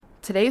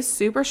today's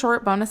super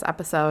short bonus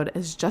episode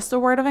is just a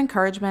word of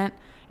encouragement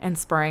and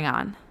spurring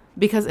on,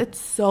 because it's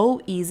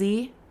so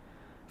easy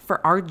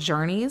for our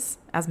journeys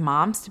as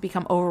moms to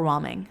become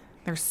overwhelming.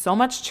 There's so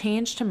much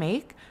change to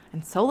make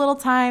and so little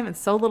time and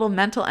so little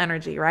mental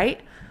energy, right?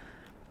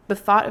 The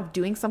thought of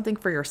doing something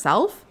for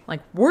yourself,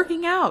 like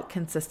working out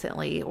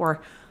consistently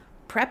or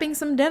prepping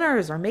some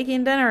dinners or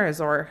making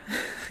dinners or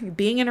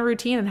being in a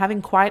routine and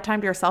having quiet time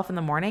to yourself in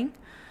the morning,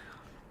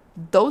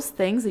 those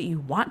things that you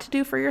want to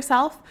do for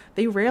yourself,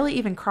 they rarely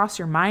even cross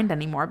your mind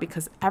anymore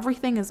because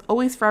everything is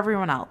always for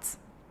everyone else.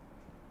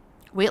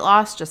 Weight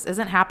loss just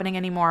isn't happening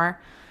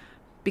anymore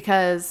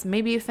because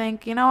maybe you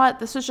think, you know what,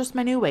 this is just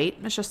my new weight.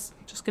 It's just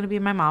going to be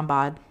my mom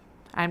bod.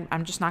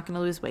 I'm just not going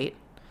to lose weight.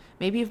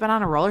 Maybe you've been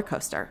on a roller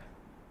coaster.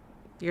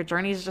 Your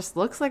journey just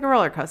looks like a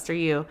roller coaster.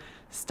 You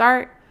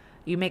start,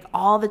 you make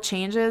all the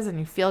changes and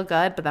you feel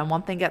good, but then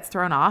one thing gets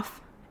thrown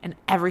off and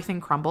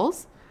everything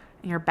crumbles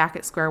and you're back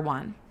at square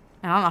one.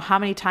 And I don't know how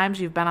many times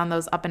you've been on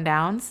those up and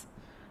downs,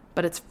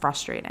 but it's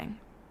frustrating.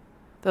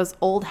 Those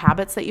old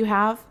habits that you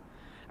have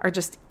are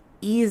just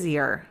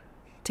easier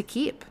to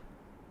keep,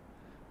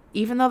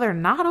 even though they're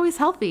not always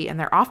healthy and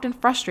they're often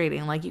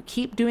frustrating. Like you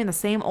keep doing the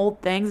same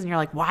old things and you're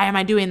like, why am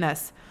I doing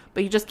this?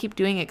 But you just keep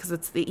doing it because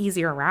it's the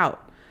easier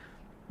route.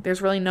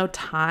 There's really no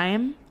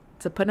time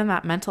to put in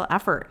that mental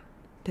effort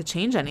to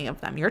change any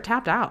of them. You're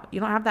tapped out. You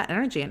don't have that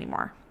energy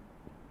anymore.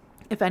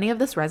 If any of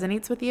this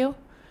resonates with you,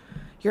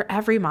 you're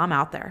every mom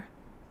out there.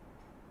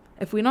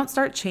 If we don't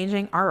start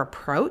changing our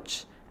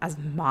approach as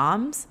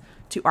moms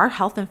to our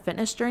health and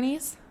fitness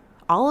journeys,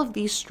 all of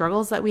these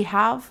struggles that we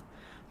have,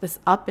 this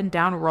up and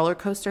down roller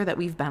coaster that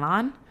we've been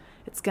on,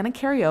 it's going to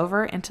carry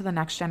over into the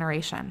next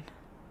generation.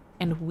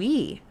 And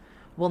we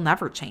will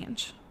never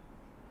change.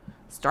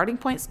 Starting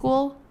Point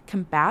School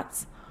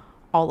combats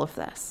all of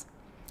this.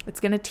 It's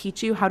going to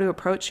teach you how to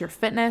approach your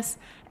fitness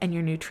and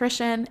your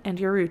nutrition and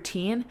your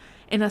routine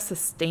in a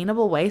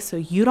sustainable way so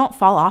you don't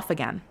fall off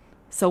again.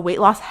 So weight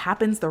loss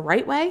happens the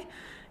right way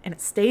and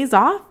it stays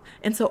off.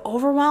 And so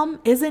overwhelm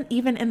isn't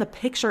even in the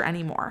picture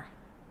anymore.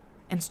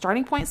 And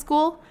Starting Point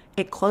School,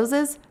 it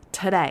closes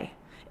today.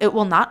 It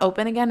will not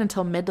open again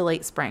until mid to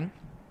late spring.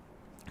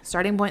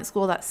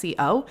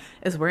 StartingPointSchool.co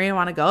is where you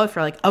want to go if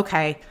you're like,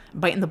 okay, I'm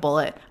biting the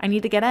bullet. I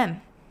need to get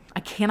in. I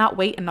cannot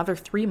wait another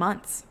 3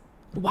 months.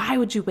 Why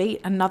would you wait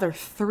another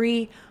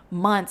 3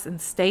 months and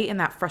stay in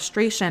that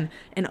frustration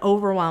and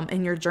overwhelm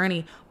in your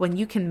journey when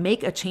you can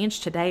make a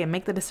change today and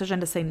make the decision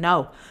to say,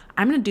 no,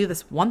 I'm going to do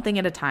this one thing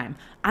at a time.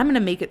 I'm going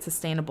to make it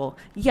sustainable.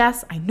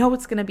 Yes, I know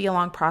it's going to be a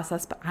long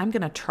process, but I'm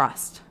going to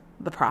trust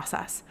the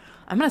process.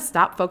 I'm going to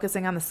stop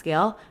focusing on the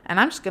scale and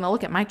I'm just going to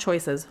look at my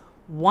choices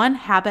one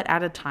habit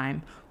at a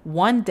time,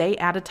 one day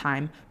at a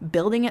time,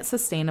 building it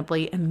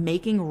sustainably and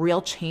making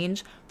real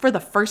change for the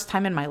first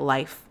time in my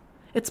life.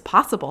 It's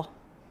possible.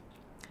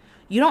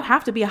 You don't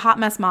have to be a hot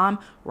mess mom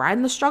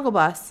riding the struggle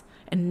bus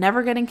and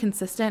never getting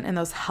consistent in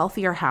those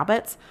healthier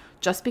habits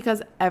just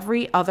because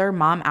every other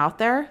mom out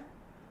there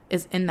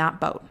is in that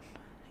boat.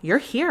 You're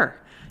here.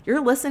 You're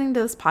listening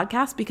to this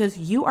podcast because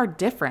you are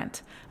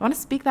different. I want to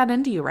speak that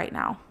into you right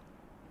now.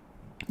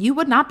 You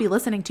would not be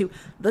listening to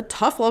the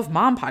Tough Love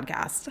Mom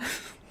podcast.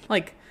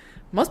 Like,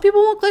 most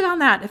people won't click on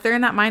that if they're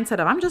in that mindset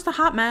of, I'm just a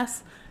hot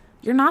mess.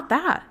 You're not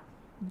that.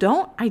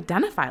 Don't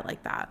identify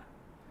like that.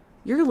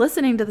 You're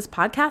listening to this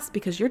podcast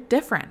because you're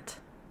different.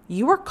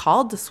 You are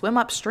called to swim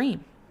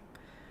upstream.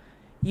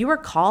 You are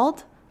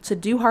called to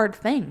do hard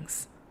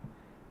things.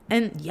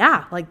 And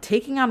yeah, like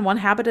taking on one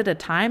habit at a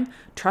time,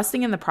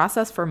 trusting in the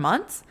process for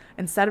months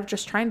instead of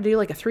just trying to do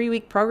like a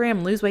 3-week program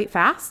and lose weight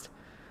fast.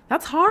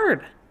 That's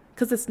hard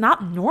because it's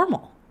not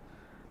normal.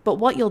 But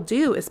what you'll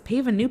do is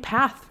pave a new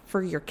path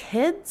for your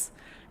kids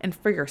and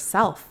for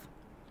yourself.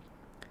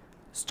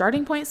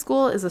 Starting Point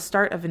School is the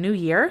start of a new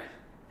year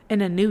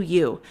and a new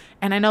you.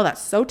 And I know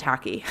that's so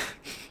tacky,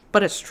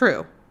 but it's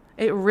true.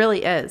 It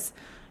really is.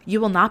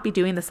 You will not be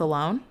doing this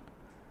alone.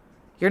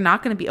 You're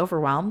not going to be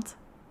overwhelmed.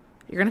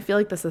 You're going to feel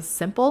like this is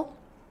simple.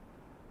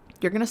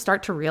 You're going to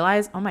start to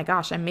realize, oh my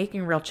gosh, I'm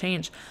making real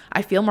change.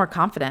 I feel more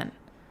confident.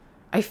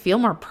 I feel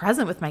more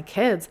present with my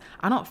kids.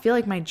 I don't feel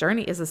like my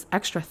journey is this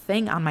extra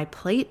thing on my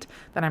plate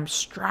that I'm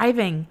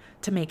striving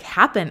to make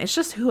happen. It's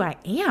just who I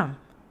am.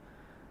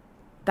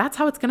 That's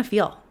how it's going to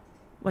feel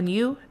when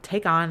you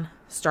take on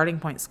Starting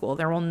Point School.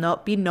 There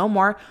will be no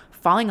more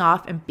falling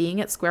off and being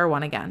at square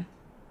one again.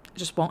 It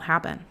just won't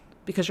happen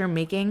because you're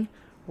making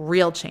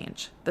real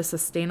change, the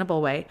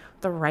sustainable way,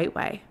 the right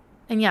way.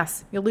 And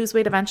yes, you'll lose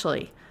weight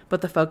eventually,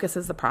 but the focus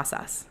is the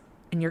process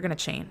and you're going to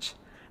change.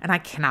 And I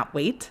cannot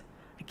wait.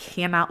 I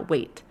cannot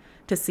wait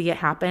to see it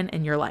happen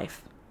in your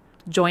life.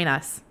 Join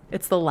us.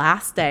 It's the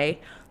last day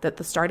that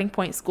the Starting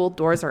Point School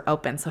doors are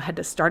open. So head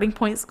to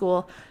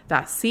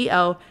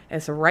startingpointschool.co.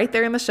 It's right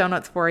there in the show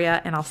notes for you,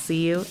 and I'll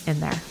see you in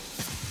there.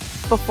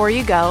 Before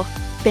you go,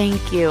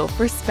 thank you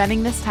for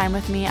spending this time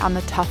with me on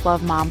the Tough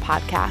Love Mom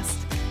podcast.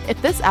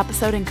 If this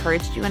episode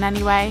encouraged you in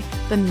any way,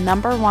 the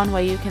number one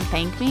way you can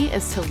thank me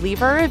is to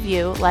leave a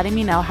review letting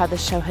me know how the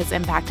show has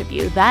impacted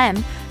you.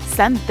 Then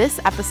send this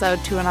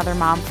episode to another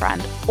mom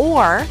friend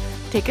or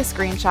take a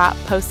screenshot,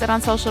 post it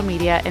on social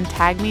media, and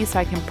tag me so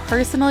I can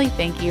personally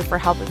thank you for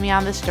helping me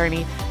on this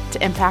journey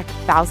to impact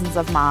thousands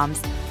of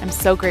moms. I'm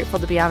so grateful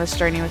to be on this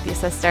journey with you,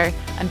 sister.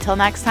 Until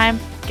next time,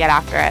 get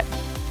after it.